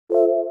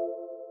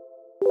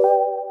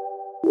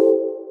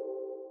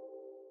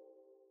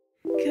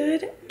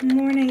Good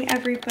morning,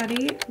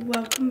 everybody.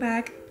 Welcome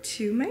back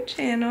to my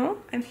channel.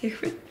 I'm here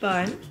with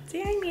Bun.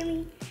 Say hi,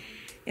 Millie.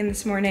 And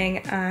this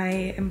morning,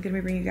 I am gonna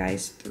be bringing you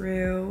guys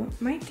through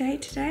my day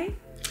today.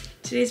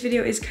 Today's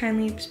video is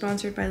kindly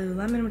sponsored by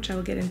Lululemon, which I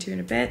will get into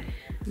in a bit.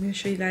 I'm gonna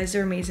show you guys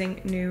their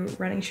amazing new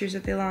running shoes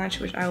that they launched,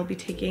 which I will be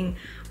taking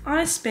on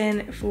a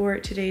spin for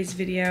today's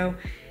video,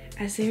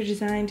 as they are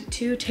designed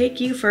to take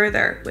you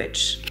further,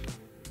 which,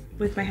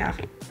 with my half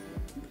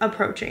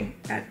approaching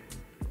at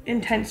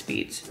intense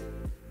speeds,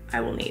 I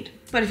will need.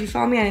 But if you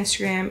follow me on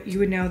Instagram, you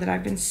would know that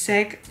I've been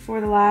sick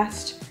for the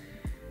last,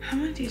 how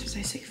many days was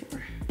I sick for?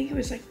 I think it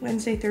was like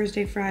Wednesday,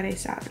 Thursday, Friday,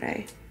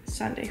 Saturday,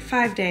 Sunday,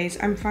 5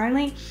 days. I'm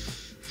finally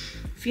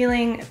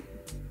feeling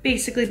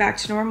basically back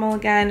to normal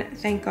again.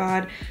 Thank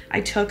God.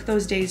 I took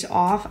those days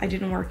off. I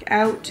didn't work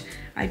out.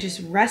 I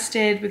just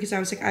rested because I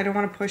was like, I don't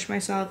want to push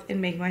myself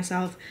and make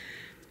myself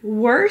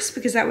worse,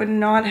 because that would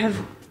not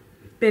have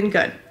been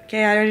good.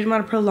 Okay, I didn't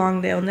want to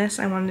prolong the illness.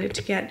 I wanted it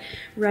to get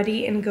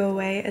ready and go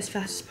away as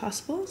fast as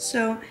possible.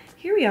 So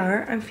here we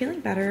are. I'm feeling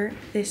better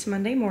this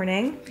Monday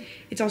morning.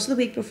 It's also the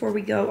week before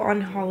we go on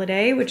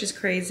holiday, which is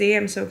crazy.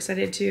 I'm so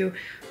excited to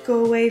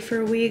go away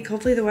for a week.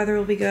 Hopefully the weather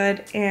will be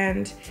good.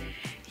 And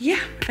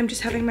yeah, I'm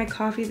just having my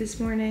coffee this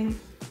morning.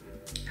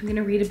 I'm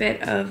gonna read a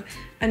bit of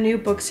a new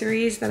book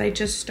series that I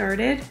just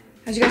started.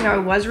 As you guys know, I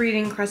was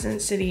reading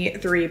Crescent City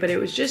 3, but it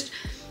was just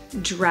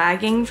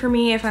dragging for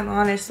me, if I'm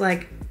honest.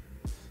 Like,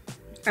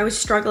 I was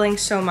struggling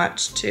so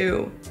much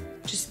to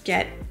just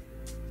get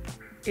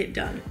it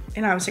done.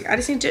 And I was like, I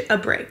just need a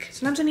break.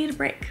 Sometimes I need a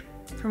break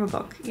from a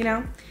book, you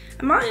know?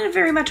 I'm not in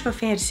very much of a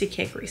fantasy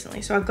kick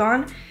recently. So I've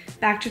gone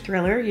back to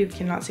thriller. You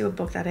cannot see what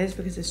book that is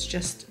because it's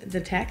just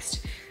the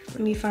text.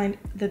 Let me find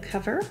the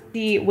cover.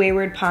 The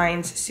Wayward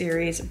Pines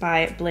series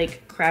by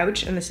Blake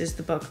Crouch. And this is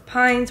the book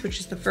Pines, which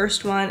is the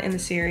first one in the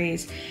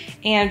series.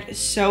 And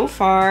so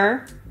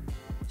far,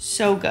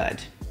 so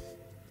good.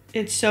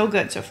 It's so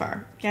good so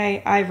far,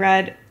 okay? I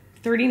read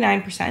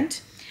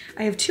 39%.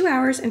 I have 2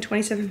 hours and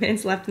 27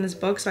 minutes left in this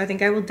book, so I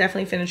think I will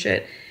definitely finish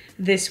it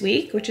this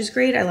week, which is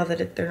great. I love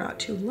that they're not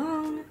too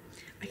long.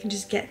 I can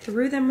just get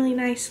through them really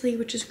nicely,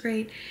 which is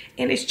great.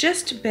 And it's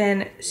just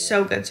been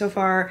so good so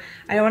far.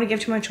 I don't want to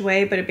give too much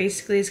away, but it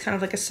basically is kind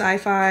of like a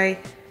sci-fi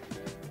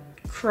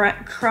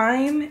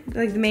crime.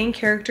 Like, the main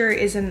character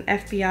is an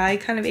FBI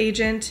kind of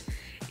agent,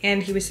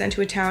 and he was sent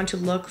to a town to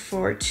look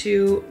for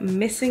 2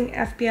 missing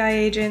FBI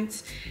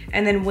agents.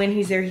 And then when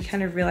he's there, he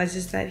kind of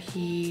realizes that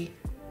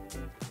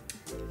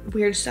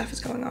weird stuff is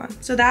going on.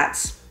 So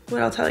that's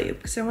what I'll tell you,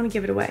 because I don't want to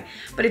give it away.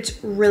 But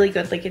it's really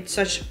good. Like, it's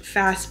such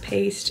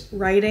fast-paced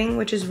writing,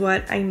 which is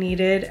what I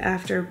needed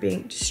after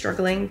being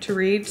struggling to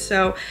read.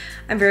 So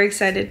I'm very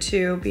excited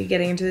to be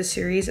getting into this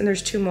series. And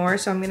there's 2 more,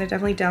 so I'm going to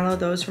definitely download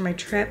those for my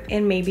trip,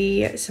 and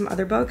maybe some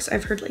other books.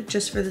 I've heard, like,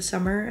 Just for the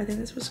Summer, I think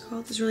that's what it's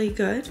called, is really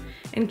good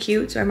and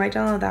cute, so I might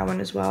download that one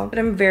as well. But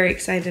I'm very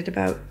excited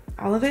about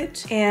all of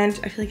it, and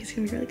I feel like it's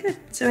gonna be really good.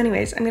 So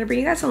anyways, I'm gonna bring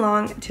you guys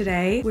along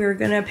today. We're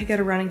gonna pick out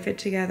a running fit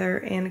together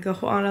and go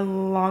on a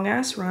long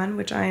ass run,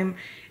 which I'm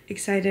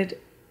excited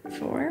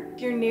for.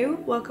 If you're new,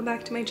 welcome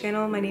back to my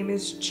channel. My name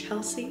is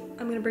Chelsea.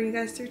 I'm gonna bring you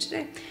guys through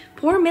today.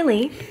 Poor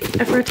Millie,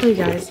 I forgot to tell you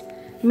guys,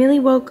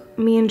 Millie woke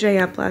me and Jay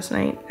up last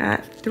night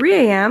at 3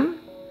 a.m.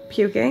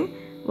 puking.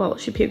 Well,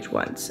 she puked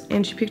once,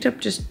 and she puked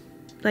up just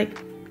like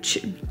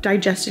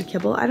digested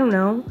kibble. I don't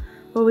know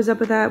what was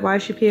up with that, why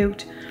she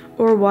puked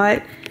or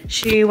what.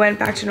 She went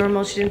back to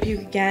normal. She didn't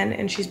puke again,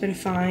 and she's been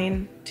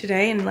fine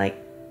today and like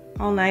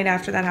all night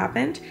after that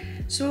happened.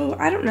 So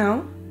I don't know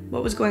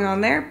what was going on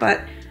there,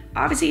 but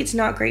obviously it's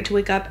not great to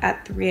wake up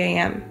at 3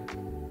 a.m.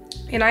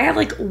 And I have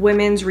like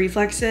women's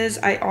reflexes.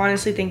 I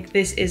honestly think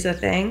this is a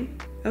thing,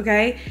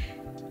 okay?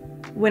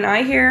 When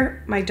I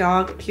hear my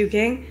dog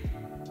puking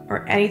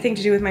or anything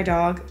to do with my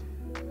dog,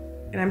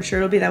 and I'm sure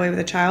it'll be that way with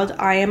a child,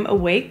 I am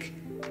awake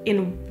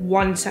in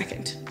 1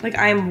 second. Like,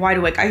 I am wide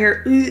awake. I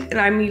hear and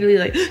I'm immediately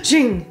like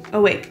ching,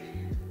 awake.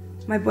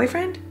 My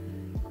boyfriend,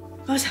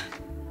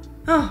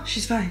 oh,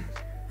 she's fine.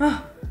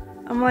 Oh,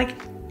 I'm like,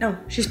 no,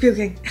 she's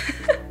puking.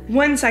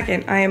 1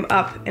 second, I am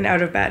up and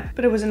out of bed.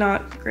 But it was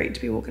not great to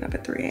be woken up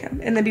at 3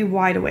 a.m. and then be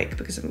wide awake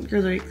because I'm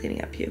literally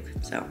cleaning up puke.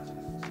 So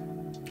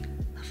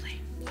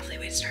lovely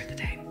way to start the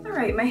day. All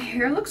right, my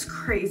hair looks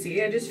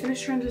crazy. I just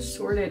finished trying to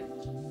sort it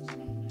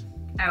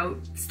out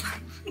slightly.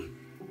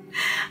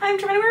 I'm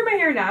trying to wear my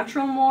hair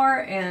natural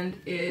more, and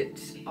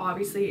it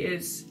obviously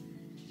is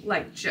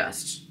like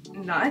just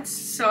nuts.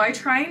 So I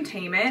try and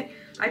tame it.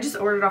 I just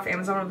ordered off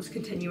Amazon one of those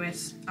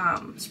continuous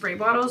spray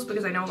bottles,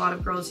 because I know a lot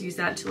of girls use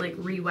that to like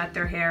re-wet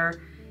their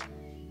hair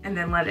and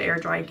then let it air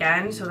dry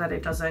again so that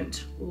it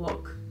doesn't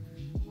look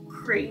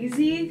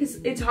crazy. Because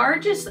it's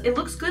hard, it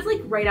looks good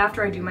like right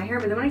after I do my hair,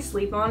 but then when I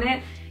sleep on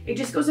it, it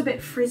just goes a bit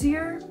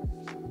frizzier,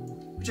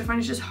 which I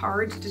find is just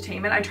hard to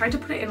tame it. I tried to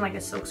put it in like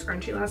a silk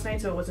scrunchie last night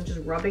so it wasn't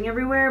just rubbing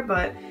everywhere,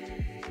 but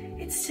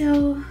it's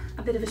still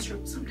a bit of a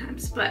struggle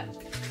sometimes. But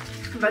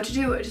I'm about to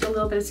do just a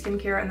little bit of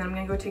skincare, and then I'm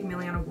gonna go take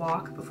Millie on a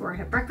walk before I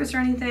have breakfast or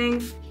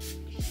anything.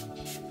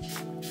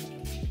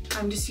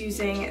 I'm just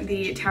using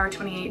the Tower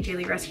 28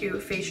 Daily Rescue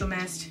Facial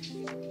Mist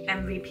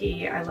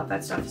MVP. I love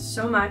that stuff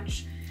so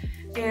much.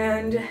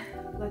 And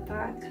let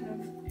that kind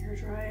of air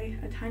dry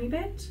a tiny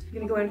bit. I'm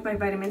gonna go in with my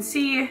vitamin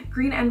C,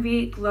 Green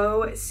Envy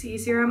Glow C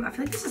Serum. I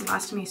feel like this has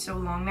lasted me so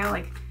long now.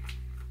 Like,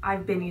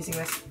 I've been using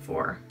this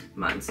for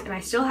months and I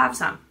still have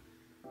some,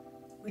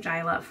 which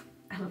I love.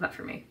 I love that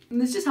for me.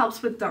 And this just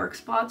helps with dark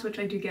spots, which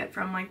I do get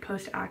from like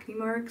post-acne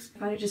marks. I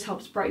find it just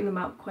helps brighten them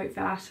up quite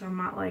fast so I'm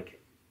not like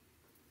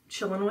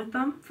chilling with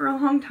them for a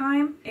long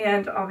time.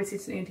 And obviously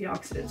it's an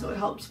antioxidant, so it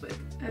helps with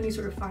any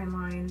sort of fine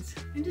lines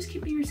and just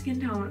keeping your skin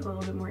tone a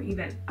little bit more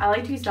even. I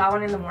like to use that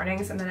one in the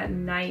mornings, and then at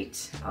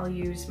night I'll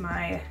use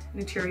my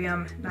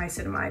Naturium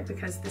niacinamide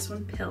because this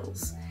one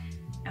pills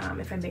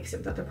if I mix it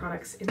with other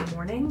products in the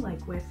morning,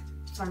 like with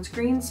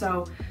sunscreen.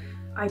 So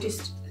I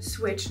just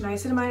switch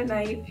niacinamide at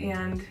night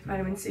and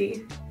vitamin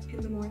C in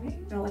the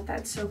morning. I'll let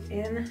that soak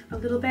in a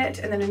little bit.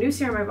 And then a new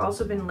serum I've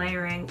also been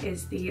layering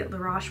is the La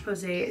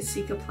Roche-Posay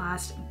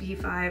Cicaplast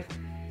B5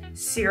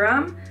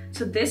 serum.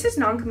 So this is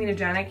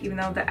non-comedogenic, even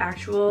though the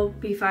actual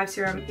B5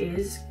 serum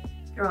is,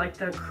 or like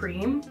the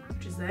cream,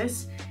 which is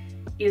this,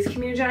 is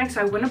comedogenic.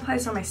 So I wouldn't apply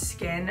this on my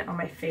skin, on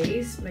my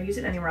face, but I use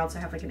it anywhere else I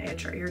have like an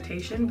itch or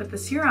irritation, but the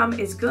serum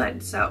is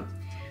good. So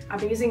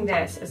I've been using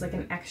this as like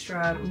an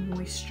extra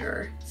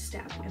moisture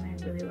step and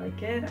I really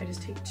like it. I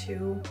just take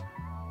 2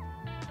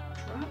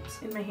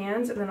 drops in my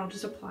hands and then I'll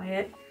just apply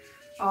it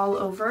all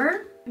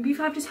over. And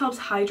B5 just helps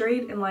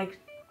hydrate and like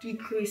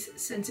decrease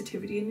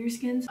sensitivity in your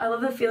skin. I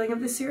love the feeling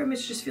of this serum. It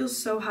just feels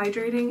so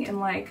hydrating and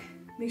like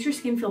makes your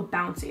skin feel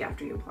bouncy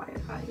after you apply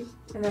it.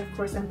 And then of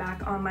course I'm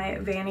back on my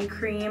Vanny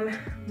Cream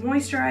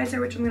moisturizer,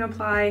 which I'm gonna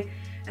apply.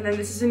 And then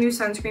this is a new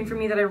sunscreen for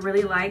me that I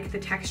really like the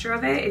texture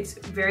of it. It's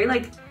very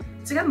like,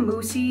 it's like a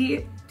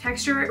moussey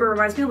texture. It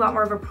reminds me a lot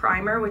more of a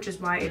primer, which is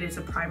why it is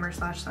a primer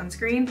slash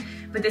sunscreen.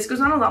 But this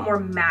goes on a lot more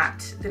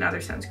matte than other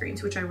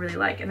sunscreens, which I really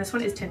like. And this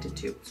one is tinted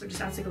too, so it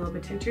just adds like a little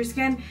bit tint to your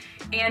skin.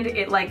 And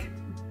it like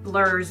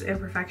blurs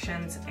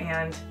imperfections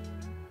and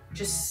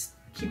just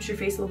keeps your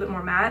face a little bit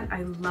more matte.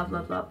 I love,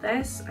 love, love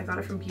this. I got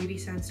it from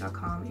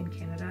beautysense.com in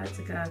Canada. It's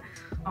like a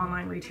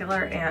online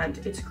retailer and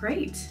it's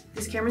great.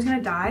 This camera's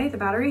gonna die, the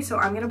battery, so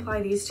I'm gonna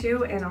apply these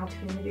two and I'll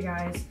tune with you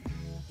guys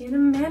in a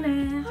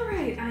minute. All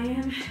right,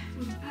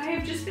 I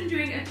have just been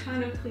doing a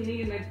ton of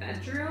cleaning in my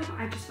bedroom.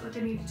 I just felt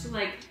like I needed to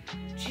like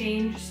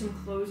change some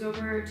clothes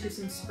over to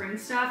some spring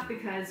stuff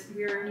because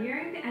we're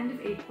nearing the end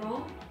of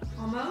April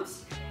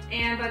almost.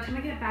 And by the time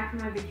I get back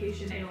from my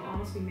vacation, it'll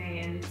almost be May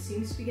and it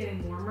seems to be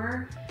getting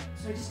warmer.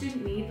 So I just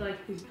didn't need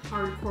like the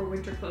hardcore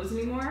winter clothes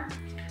anymore.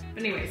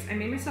 But anyways, I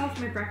made myself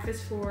my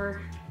breakfast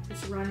for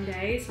this run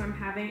day. So I'm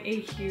having a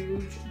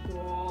huge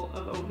bowl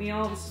of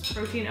oatmeal. This is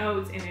protein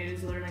oats and it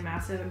is literally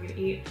massive. I'm gonna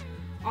eat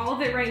all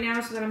of it right now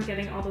so that I'm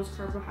getting all those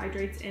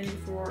carbohydrates in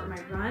for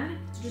my run.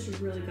 It's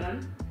just really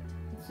good.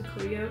 It's the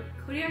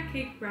Kodiak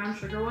Cake brown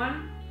sugar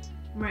one.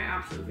 My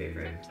absolute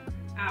favorite.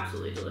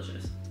 Absolutely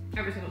delicious.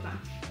 Every single time.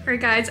 All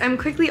right guys, I'm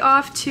quickly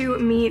off to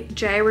meet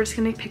Jay. We're just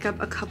gonna pick up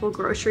a couple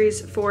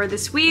groceries for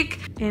this week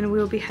and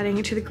we'll be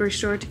heading to the grocery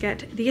store to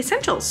get the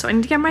essentials. So I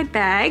need to get my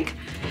bag.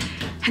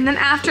 And then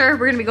after,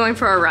 we're gonna be going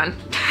for a run.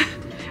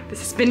 This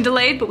has been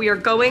delayed, but we are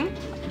going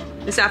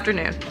this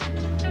afternoon.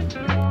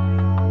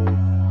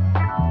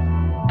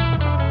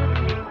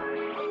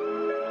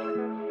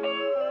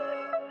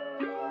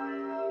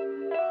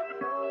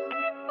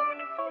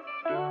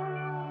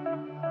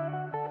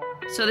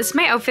 So this is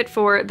my outfit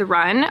for the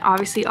run,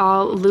 obviously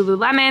all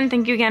Lululemon.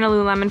 Thank you again to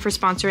Lululemon for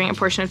sponsoring a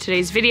portion of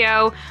today's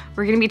video.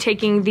 We're gonna be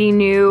taking the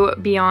new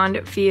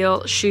Beyond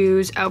Feel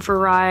shoes out for a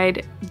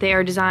ride. They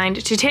are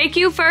designed to take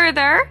you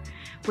further,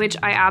 which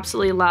I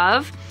absolutely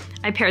love.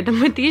 I paired them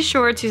with these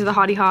shorts. These are the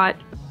Hottie Hot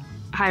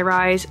high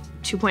rise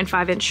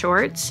 2.5-inch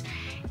shorts.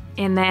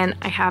 And then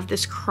I have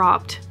this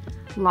cropped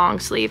long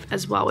sleeve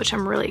as well, which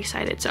I'm really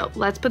excited. So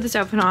let's put this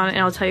outfit on and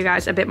I'll tell you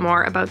guys a bit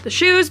more about the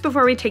shoes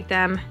before we take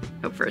them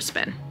out for a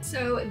spin.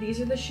 So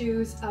these are the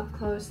shoes up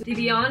close. The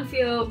Beyond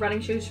Feel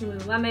running shoes from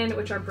Lululemon,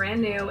 which are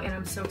brand new, and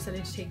I'm so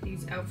excited to take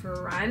these out for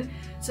a run.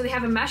 So they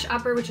have a mesh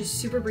upper, which is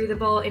super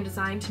breathable and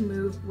designed to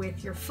move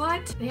with your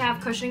foot. They have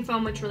cushioning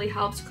foam, which really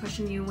helps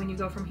cushion you when you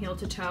go from heel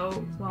to toe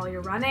while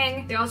you're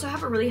running. They also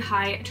have a really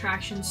high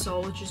traction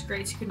sole, which is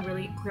great so you can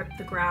really grip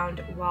the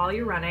ground while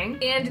you're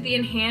running. And the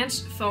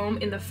enhanced foam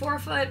in the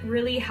forefoot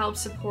really helps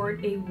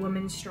support a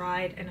woman's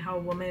stride and how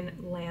a woman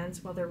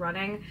lands while they're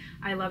running.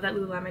 I love that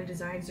Lululemon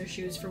designs their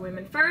shoes for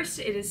women first.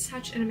 It is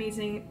such an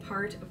amazing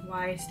part of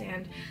why I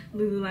stand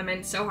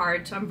Lululemon so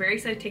hard. So I'm very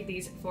excited to take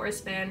these for a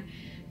spin.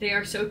 They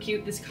are so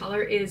cute. This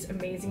color is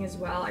amazing as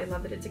well. I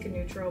love that it's like a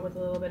neutral with a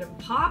little bit of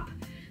pop.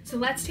 So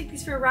let's take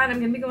these for a run. I'm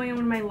gonna be going on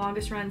one of my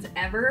longest runs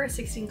ever,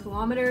 16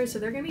 kilometers. So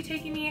they're gonna be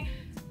taking me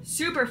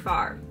super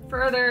far,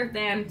 further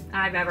than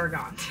I've ever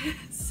gone.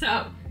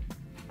 So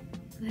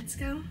let's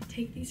go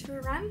take these for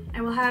a run.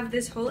 I will have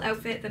this whole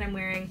outfit that I'm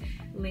wearing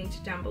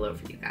linked down below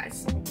for you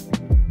guys.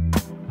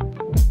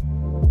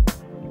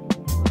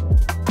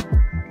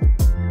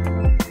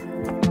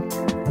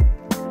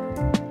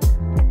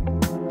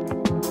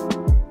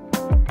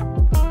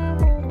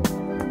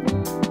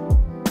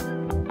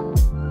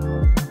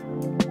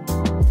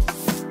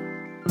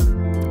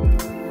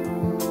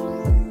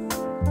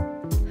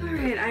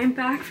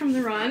 from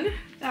the run.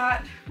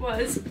 That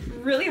was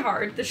really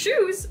hard. The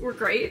shoes were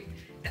great.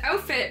 The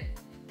outfit,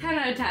 10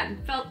 out of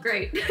 10, felt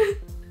great.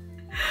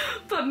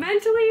 But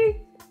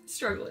mentally,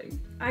 struggling.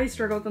 I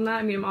struggled on that.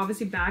 I mean, I'm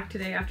obviously back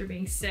today after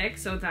being sick,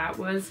 so that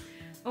was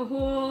a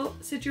whole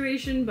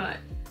situation, but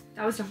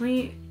that was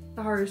definitely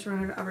the hardest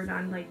run I've ever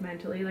done, like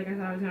mentally. Like I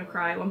thought I was gonna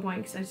cry at one point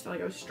because I just felt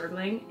like I was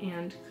struggling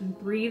and couldn't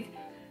breathe,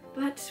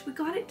 but we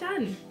got it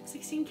done.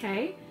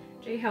 16K.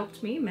 Jay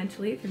helped me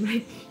mentally through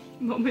my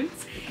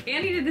moments,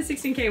 and he did the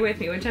 16K with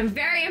me, which I'm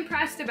very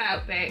impressed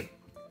about, babe.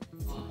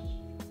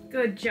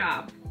 Good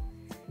job.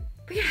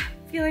 But yeah,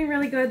 feeling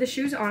really good. The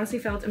shoes honestly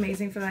felt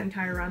amazing for that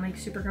entire run, like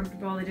super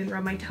comfortable. They didn't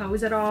rub my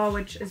toes at all,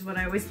 which is what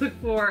I always look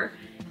for.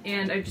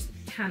 And I just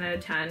 10 out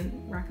of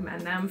 10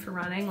 recommend them for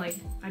running. Like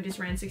I just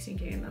ran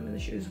 16K in them and the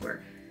shoes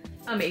were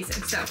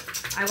amazing. So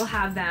I will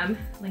have them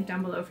linked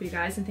down below for you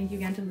guys. And thank you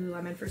again to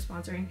Lululemon for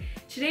sponsoring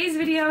today's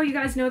video. You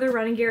guys know their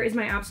running gear is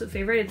my absolute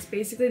favorite. It's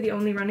basically the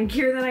only running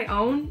gear that I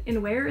own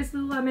and wear is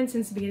Lululemon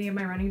since the beginning of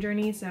my running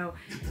journey. So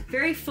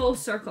very full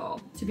circle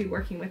to be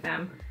working with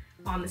them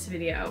on this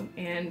video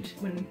and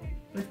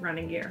with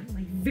running gear,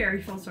 like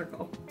very full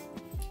circle.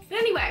 But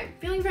anyway,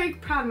 feeling very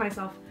proud of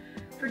myself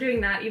for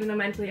doing that, even though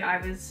mentally I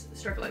was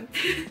struggling.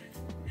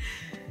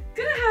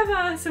 Gonna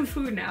have some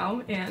food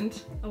now and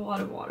a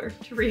lot of water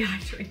to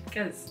rehydrate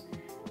because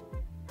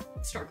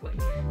struggling.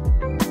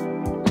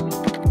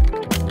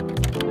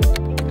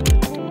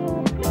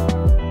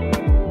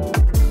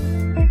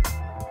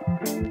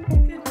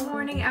 Good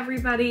morning,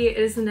 everybody. It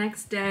is the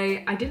next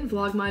day. I didn't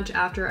vlog much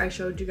after I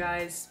showed you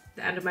guys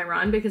the end of my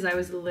run because I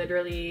was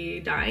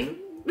literally dying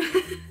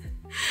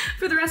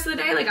for the rest of the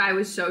day. Like I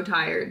was so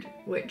tired,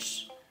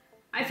 which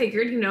I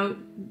figured, you know,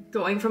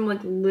 going from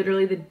like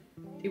literally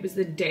it was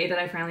the day that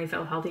I finally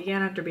felt healthy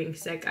again after being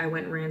sick. I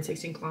went and ran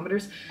 16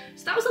 kilometers.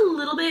 So that was a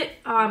little bit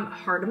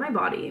hard on my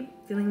body,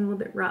 feeling a little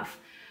bit rough.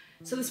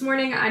 So this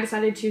morning I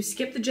decided to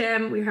skip the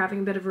gym. We were having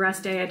a bit of a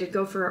rest day. I did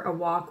go for a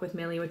walk with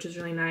Millie, which was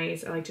really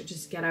nice. I like to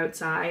just get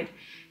outside.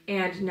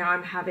 And now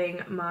I'm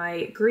having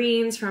my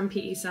greens from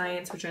PE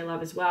Science, which I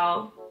love as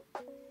well.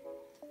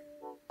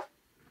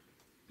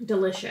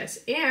 Delicious.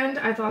 And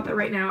I thought that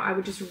right now I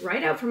would just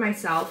write out for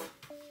myself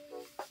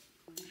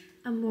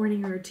a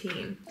morning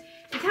routine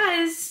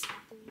because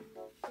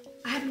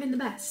I haven't been the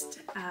best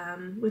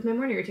with my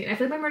morning routine. I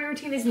feel like my morning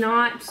routine is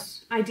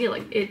not ideal.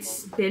 Like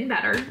it's been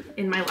better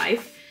in my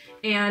life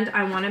and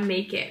I want to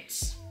make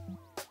it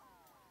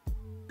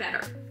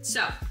better.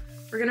 So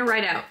we're gonna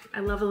write out. I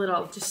love a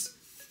little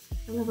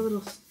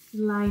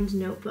lined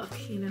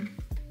notebook, you know.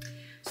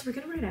 So we're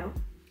gonna write out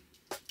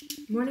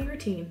morning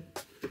routine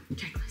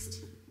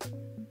checklist.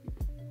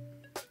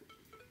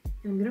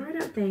 And I'm gonna write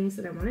out things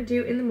that I want to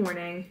do in the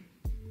morning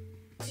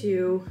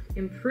to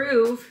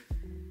improve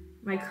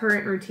my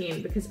current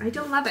routine because I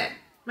don't love it.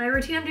 My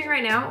routine I'm doing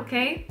right now,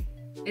 okay,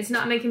 it's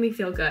not making me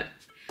feel good.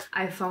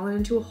 I've fallen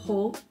into a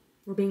hole.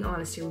 We're being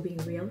honest here, we're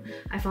being real.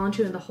 I've fallen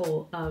into the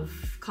hole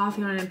of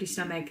coffee on an empty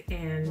stomach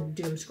and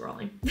doom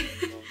scrolling.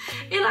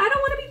 And I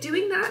don't want to be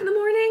doing that in the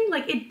morning.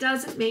 Like it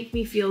doesn't make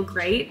me feel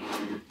great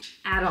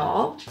at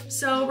all.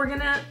 So we're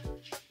gonna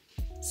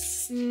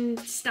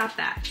stop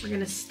that. We're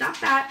gonna stop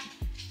that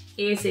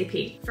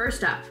ASAP.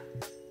 First up,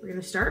 we're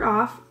gonna start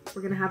off,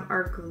 we're gonna have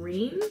our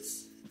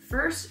greens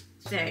first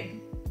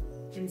thing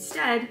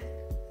instead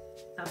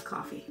of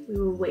coffee. We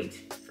will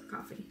wait for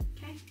coffee,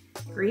 okay?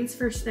 Greens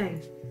first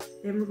thing.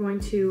 Then we're going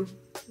to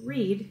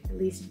read at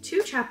least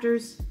 2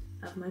 chapters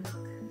of my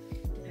book,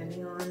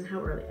 depending on how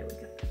early I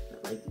wake up.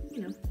 But like,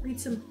 you know,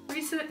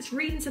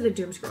 read instead of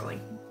doom scrolling.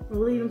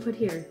 We'll even put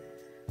here,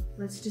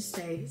 let's just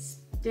say,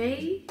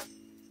 stay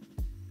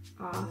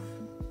off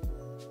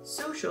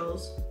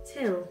socials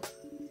till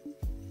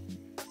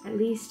at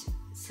least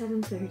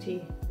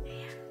 7:30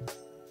 a.m.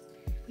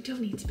 We don't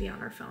need to be on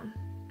our phone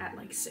at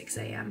like 6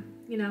 a.m.,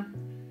 you know?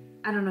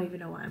 I don't even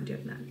know why I'm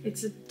doing that.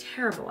 It's a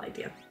terrible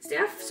idea. Stay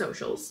off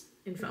socials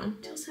and phone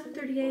till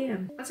 7:30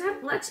 a.m.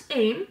 Let's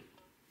aim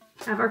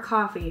have our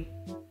coffee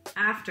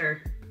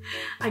after.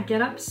 I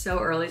get up so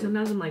early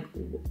sometimes. I'm like,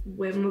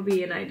 when would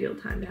be an ideal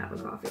time to have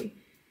a coffee?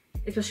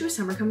 Especially with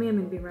summer coming, I'm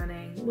gonna be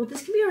running. Well,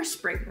 this can be our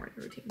spring morning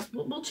routine.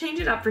 We'll change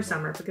it up for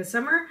summer because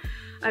summer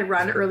I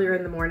run earlier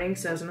in the morning,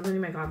 so I'm not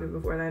doing my coffee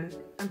before then.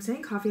 I'm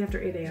saying coffee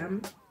after 8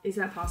 a.m. Is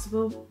that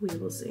possible? We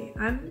will see.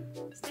 I'm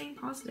staying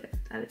positive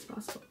that it's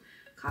possible.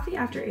 Coffee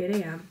after 8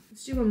 a.m.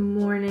 Let's do a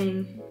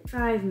morning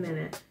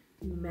 5-minute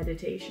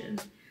meditation.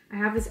 I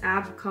have this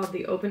app called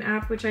the Open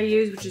app, which I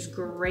use, which is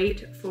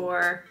great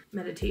for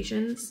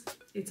meditations.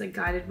 It's a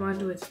guided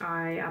one, which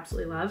I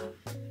absolutely love.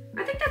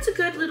 I think that's a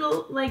good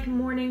little like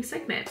morning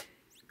segment.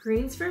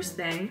 Greens first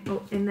thing.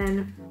 Oh, and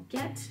then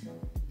get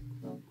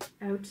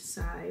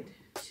outside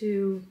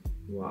to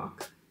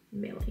walk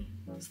Millie.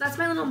 So that's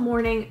my little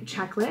morning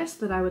checklist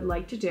that I would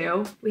like to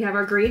do. We have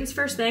our greens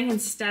first thing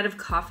instead of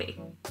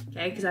coffee,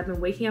 okay? Because I've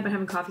been waking up and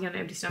having coffee on an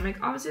empty stomach.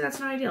 Obviously that's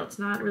not ideal. It's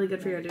not really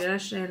good for your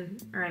digestion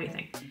or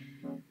anything.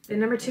 Then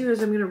number 2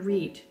 is I'm gonna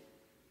read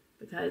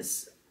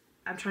because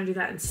I'm trying to do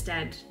that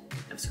instead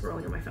of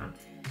scrolling on my phone.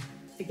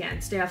 again,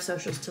 stay off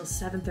socials till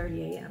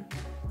 7:30 a.m.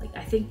 Like,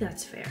 I think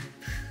that's fair.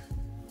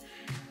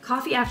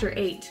 Coffee after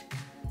 8.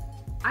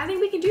 I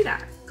think we can do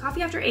that.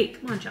 Coffee after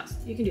 8, come on, Chelsea,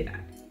 you can do that.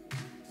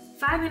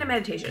 5-minute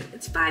meditation,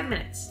 it's 5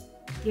 minutes.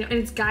 You know, and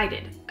it's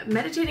guided.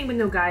 Meditating with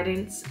no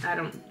guidance, I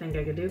don't think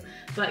I could do,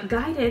 but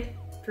guided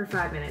for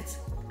 5 minutes,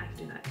 I can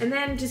do that. And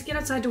then just get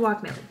outside to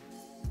walk Millie.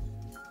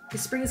 The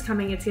spring is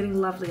coming, it's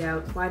getting lovely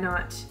out. Why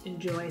not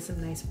enjoy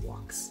some nice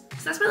walks?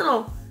 So that's my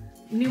little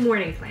new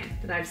morning plan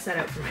that I've set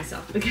out for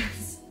myself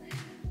because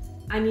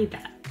I need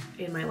that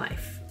in my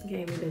life.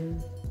 Okay, we've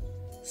been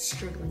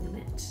struggling a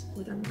bit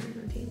with our morning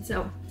routine.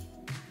 So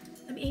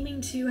I'm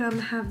aiming to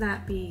have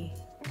that be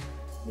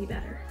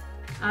better.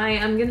 I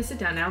am gonna sit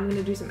down now. I'm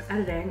gonna do some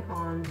editing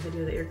on the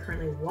video that you're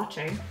currently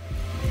watching.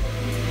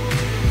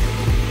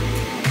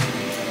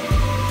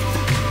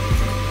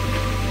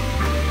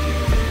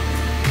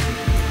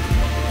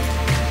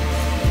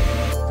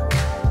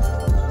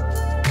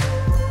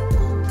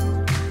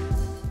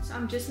 So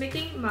I'm just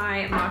making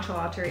my matcha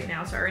latte right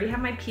now. So I already have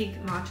my peak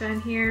matcha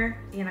in here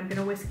and I'm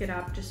gonna whisk it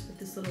up just with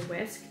this little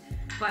whisk.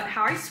 But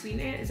how I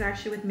sweeten it is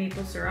actually with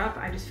maple syrup.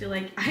 I just feel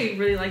like I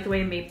really like the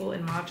way maple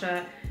and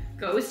matcha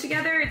goes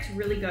together. It's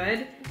really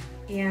good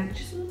and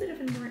just a little bit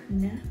of a more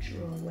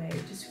natural way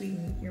to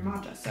sweeten your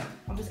matcha. So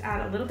I'll just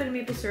add a little bit of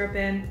maple syrup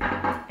in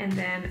and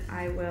then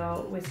I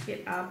will whisk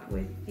it up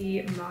with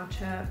the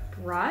matcha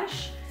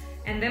brush.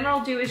 And then what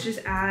I'll do is just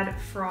add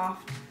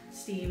frothed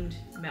steamed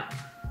milk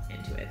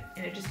into it.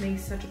 And it just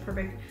makes such a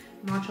perfect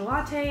matcha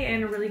latte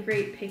and a really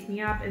great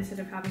pick-me-up instead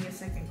of having a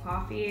second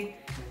coffee.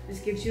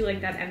 Just gives you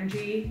like that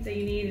energy that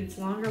you need. It's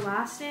longer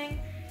lasting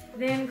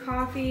than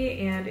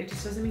coffee and it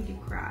just doesn't make you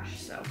crash.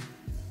 So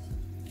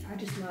I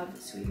just love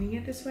sweetening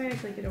it this way. I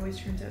feel like it always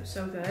turns out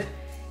so good.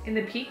 And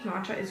the peak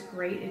matcha is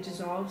great. It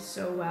dissolves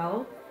so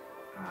well.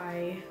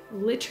 I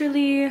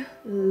literally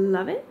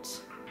love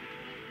it.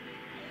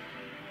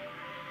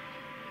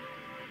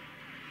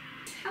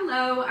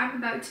 Hello, I'm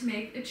about to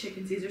make a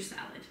chicken Caesar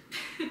salad.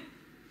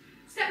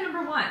 Step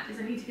number 1 is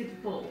I need to get the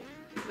bowl,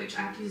 which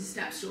I have to use a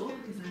step stool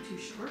because I'm too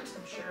short.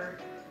 I'm sure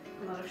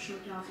a lot of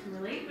short gals can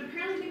relate, but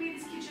apparently they made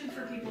this kitchen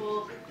for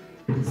people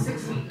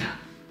 6 feet up.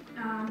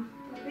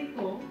 A big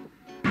bowl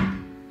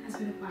has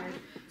been acquired.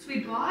 So we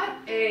bought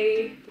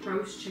a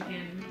roast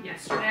chicken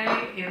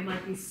yesterday and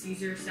like these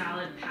Caesar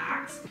salad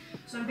packs.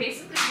 So I'm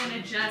basically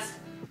gonna just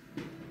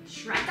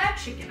shred that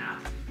chicken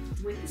up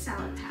with the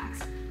salad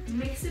packs,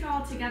 mix it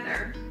all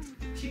together,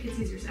 chicken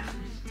Caesar salad.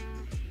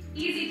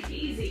 Easy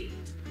peasy,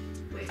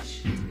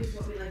 which is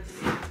what we like to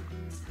do.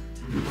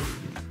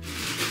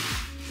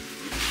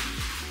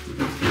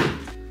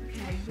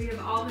 Okay, we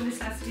have all the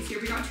necessities here.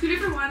 We got 2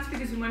 different ones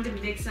because we wanted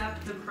to mix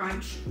up the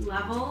crunch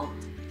level.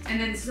 And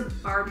then this is a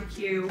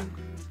barbecue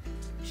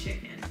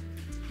chicken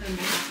that I'm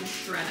gonna have to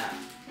shred up.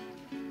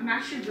 I'm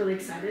actually really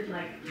excited.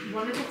 Like,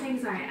 one of the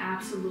things I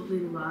absolutely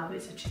love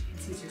is a chicken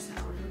Caesar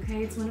salad,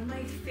 okay? It's one of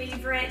my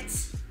favorite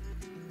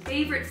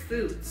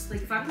foods.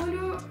 Like, if I'm going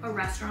to a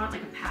restaurant,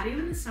 like a patio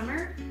in the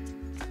summer,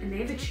 and they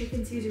have a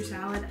chicken Caesar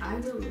salad, I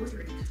will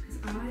order it because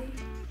I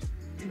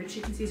am a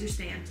chicken Caesar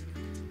stan.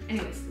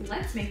 Anyways,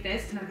 let's make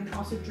this, and I'm gonna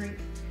also drink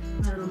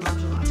my little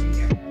matcha latte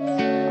here.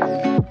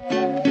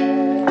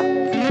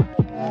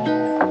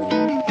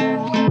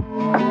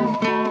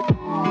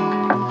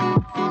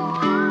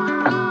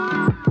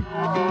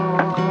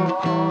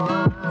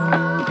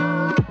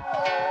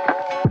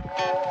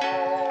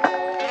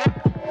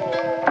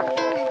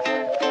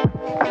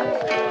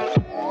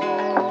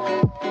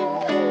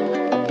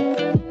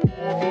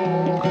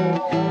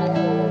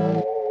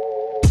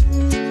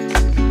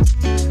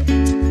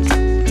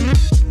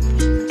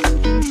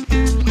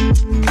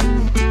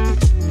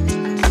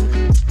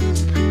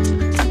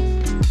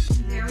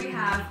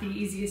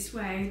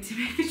 Way to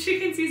make the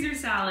chicken Caesar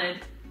salad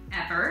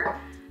ever.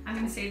 I'm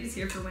gonna save this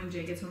here for when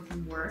Jay gets home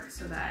from work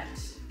so that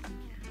we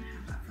can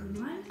have that for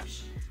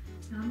lunch.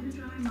 Now I'm gonna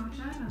draw my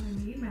matcha and I'm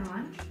gonna eat my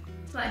lunch.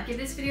 But give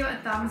this video a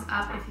thumbs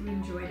up if you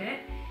enjoyed it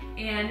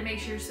and make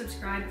sure to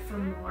subscribe for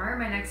more.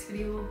 My next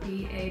video will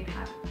be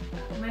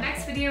my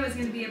next video is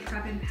gonna be a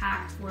prep and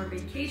pack for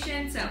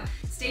vacation. So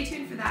stay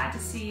tuned for that to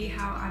see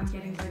how I'm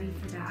getting ready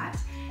for that.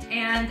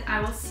 And I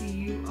will see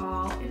you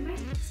all in my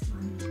next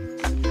one.